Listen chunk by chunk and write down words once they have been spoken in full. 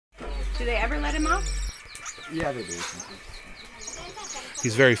Do they ever let him off? Yeah, they do.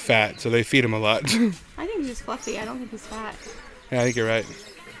 He's very fat, so they feed him a lot. I think he's just fluffy. I don't think he's fat. Yeah, I think you're right.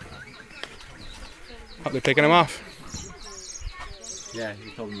 Oh, they're taking him off. Yeah, he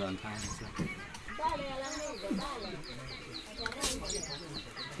told him to untie him. So.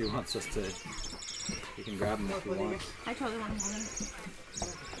 He wants us to. You can grab him if you want. I totally want to hold him.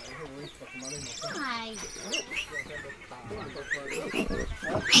 Hi.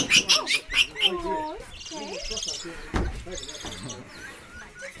 Oh, okay.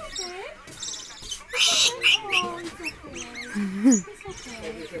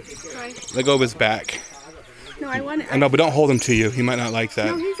 Let go of his back. No, I want Oh, no, but don't hold him to you. He might not like that.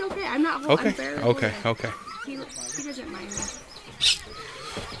 No, he's okay. I'm not holding. Okay. Okay. Okay. He doesn't mind me.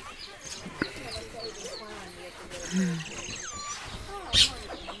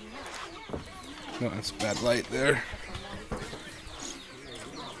 No, that's bad light there.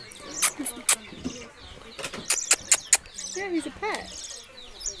 Yeah, he's a pet.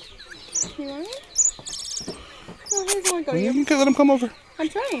 You want it? Oh, he doesn't want to go to you. Okay, let him come over. I'm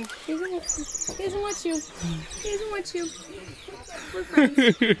trying. He doesn't want you. He doesn't want you. He doesn't want you. We're friends.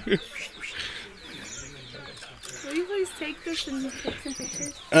 Will you please take this and take some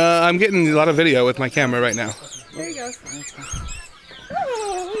pictures? I'm getting a lot of video with my camera right now. There he goes.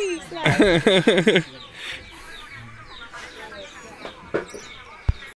 Oh, he's nice.